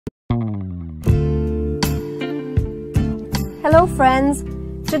Hello friends,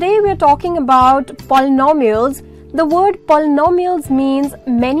 today we are talking about polynomials. The word polynomials means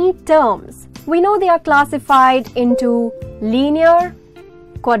many terms. We know they are classified into linear,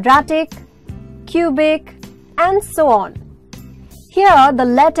 quadratic, cubic and so on. Here the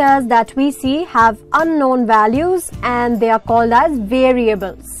letters that we see have unknown values and they are called as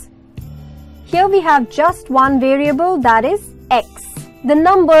variables. Here we have just one variable, that is x. The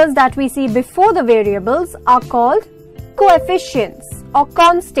numbers that we see before the variables are called coefficients or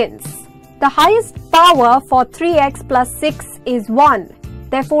constants. The highest power for 3x plus 6 is 1.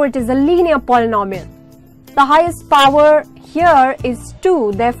 Therefore, it is a linear polynomial. The highest power here is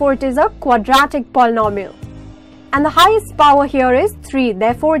 2. Therefore, it is a quadratic polynomial. And the highest power here is 3.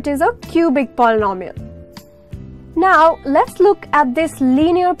 Therefore, it is a cubic polynomial. Now, let's look at this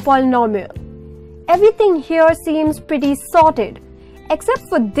linear polynomial. Everything here seems pretty sorted, except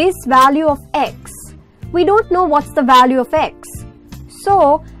for this value of x. We don't know what's the value of x.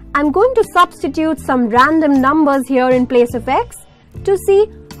 So, I'm going to substitute some random numbers here in place of x to see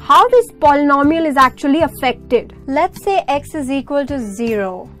how this polynomial is actually affected. Let's say x is equal to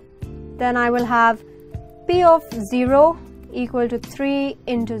 0. Then I will have p of 0 equal to 3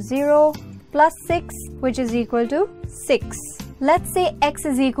 into 0 plus 6, which is equal to 6. Let's say x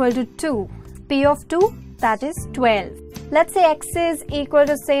is equal to 2. P of 2, that is 12. Let's say x is equal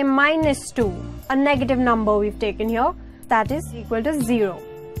to say minus 2, a negative number we've taken here, that is equal to 0.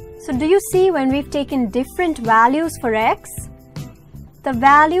 So do you see when we've taken different values for x, the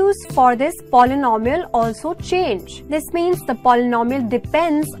values for this polynomial also change. This means the polynomial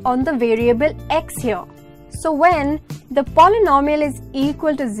depends on the variable x here. So when the polynomial is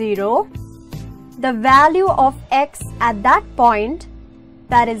equal to 0, the value of x at that point,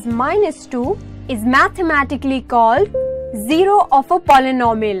 that is minus 2, is mathematically called 0 of a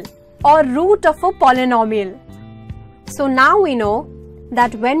polynomial or root of a polynomial. So now we know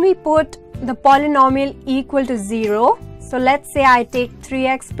that when we put the polynomial equal to 0, so let's say I take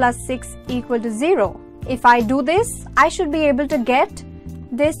 3x plus 6 equal to 0. If I do this, I should be able to get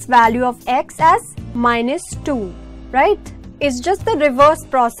this value of x as minus 2, right? It's just the reverse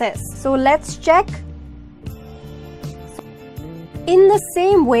process. So let's check. In the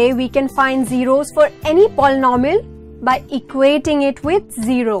same way, we can find zeros for any polynomial by equating it with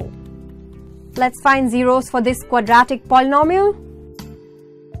 0. Let's find zeros for this quadratic polynomial.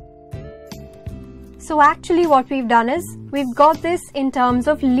 So actually what we've done is, we've got this in terms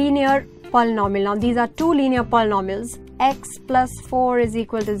of linear polynomial. Now these are two linear polynomials. X plus 4 is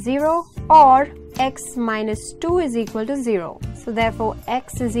equal to 0 or x minus 2 is equal to 0. So therefore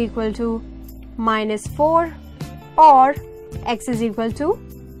x is equal to minus 4 or x is equal to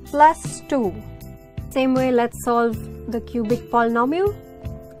plus 2. Same way, let's solve the cubic polynomial.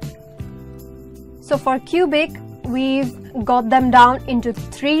 So for cubic, we've got them down into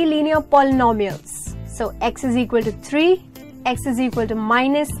three linear polynomials. So x is equal to 3, x is equal to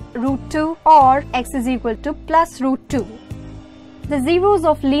minus root 2 or x is equal to plus root 2. The zeros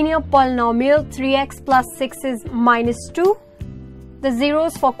of linear polynomial 3x plus 6 is minus 2. The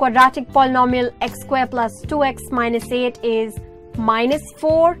zeros for quadratic polynomial x square plus 2x minus 8 is minus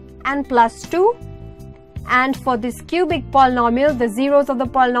 4 and plus 2. And for this cubic polynomial, the zeros of the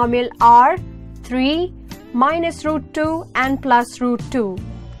polynomial are 3, minus root 2 and plus root 2.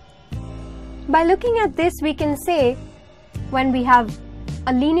 By looking at this, we can say when we have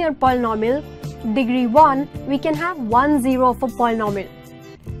a linear polynomial, degree 1, we can have 1 zero of a polynomial.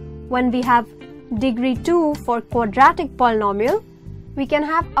 When we have degree 2 for quadratic polynomial, we can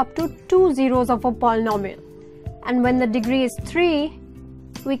have up to 2 zeros of a polynomial. And when the degree is 3,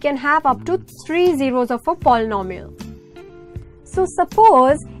 we can have up to 3 zeros of a polynomial. So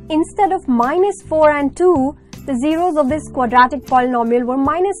suppose instead of minus 4 and 2, the zeros of this quadratic polynomial were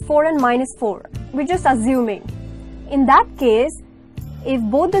minus 4 and minus 4. We're just assuming. In that case, if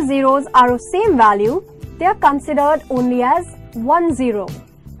both the zeros are of same value, they are considered only as 1 zero.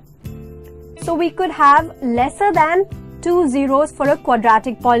 So we could have lesser than 2 zeros for a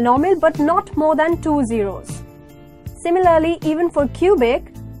quadratic polynomial, but not more than 2 zeros. Similarly, even for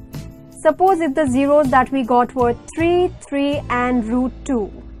cubic, suppose if the zeros that we got were 3, 3 and root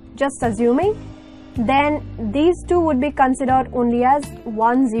 2, just assuming, then these two would be considered only as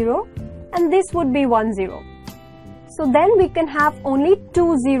 1 0 and this would be 1 0. So then we can have only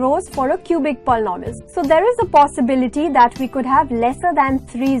 2 zeros for a cubic polynomial. So there is a possibility that we could have lesser than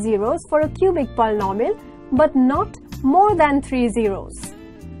 3 zeros for a cubic polynomial, but not more than 3 zeros.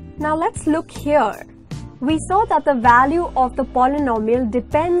 Now let's look here. We saw that the value of the polynomial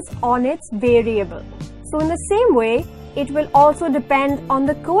depends on its variable. So in the same way, it will also depend on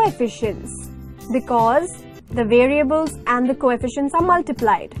the coefficients, because the variables and the coefficients are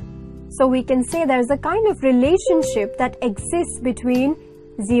multiplied. So we can say there is a kind of relationship that exists between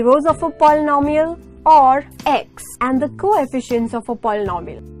zeros of a polynomial or x and the coefficients of a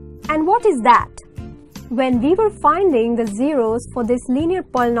polynomial. And what is that? When we were finding the zeros for this linear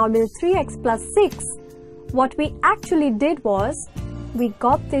polynomial 3x plus 6, what we actually did was we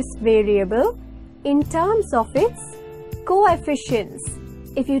got this variable in terms of its coefficients.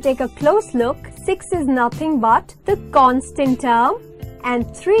 If you take a close look, 6 is nothing but the constant term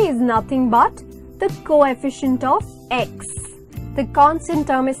and 3 is nothing but the coefficient of x. The constant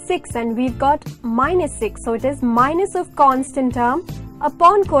term is 6 and we've got minus 6, so it is minus of constant term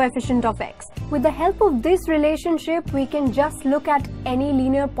upon coefficient of x. With the help of this relationship, we can just look at any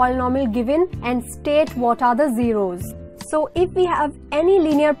linear polynomial given and state what are the zeros. So if we have any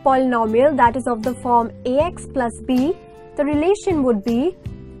linear polynomial that is of the form ax plus b, the relation would be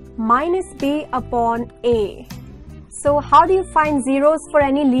minus b upon a. So how do you find zeros for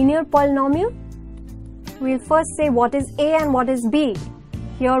any linear polynomial? We'll first say what is a and what is b.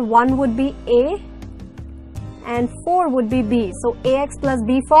 Here 1 would be a and 4 would be b. So ax plus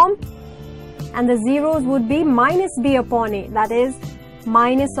b form, and the zeros would be minus b upon a, that is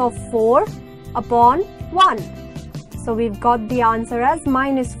minus of 4 upon 1. So we've got the answer as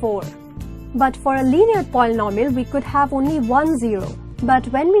minus 4. But for a linear polynomial, we could have only one zero. But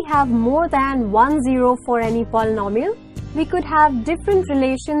when we have more than one zero for any polynomial, we could have different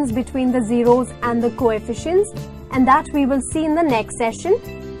relations between the zeros and the coefficients, and that we will see in the next session.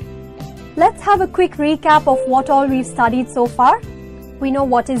 Let's have a quick recap of what all we've studied so far. We know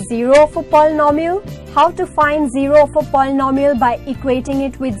what is zero of a polynomial, how to find zero of a polynomial by equating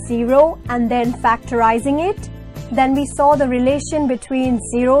it with 0 and then factorizing it. Then we saw the relation between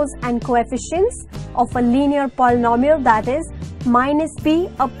zeros and coefficients of a linear polynomial, that is minus b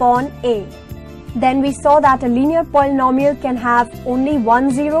upon a. Then we saw that a linear polynomial can have only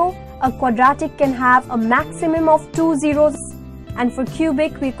one zero, a quadratic can have a maximum of 2 zeros, and for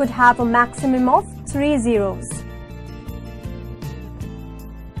cubic we could have a maximum of 3 zeros.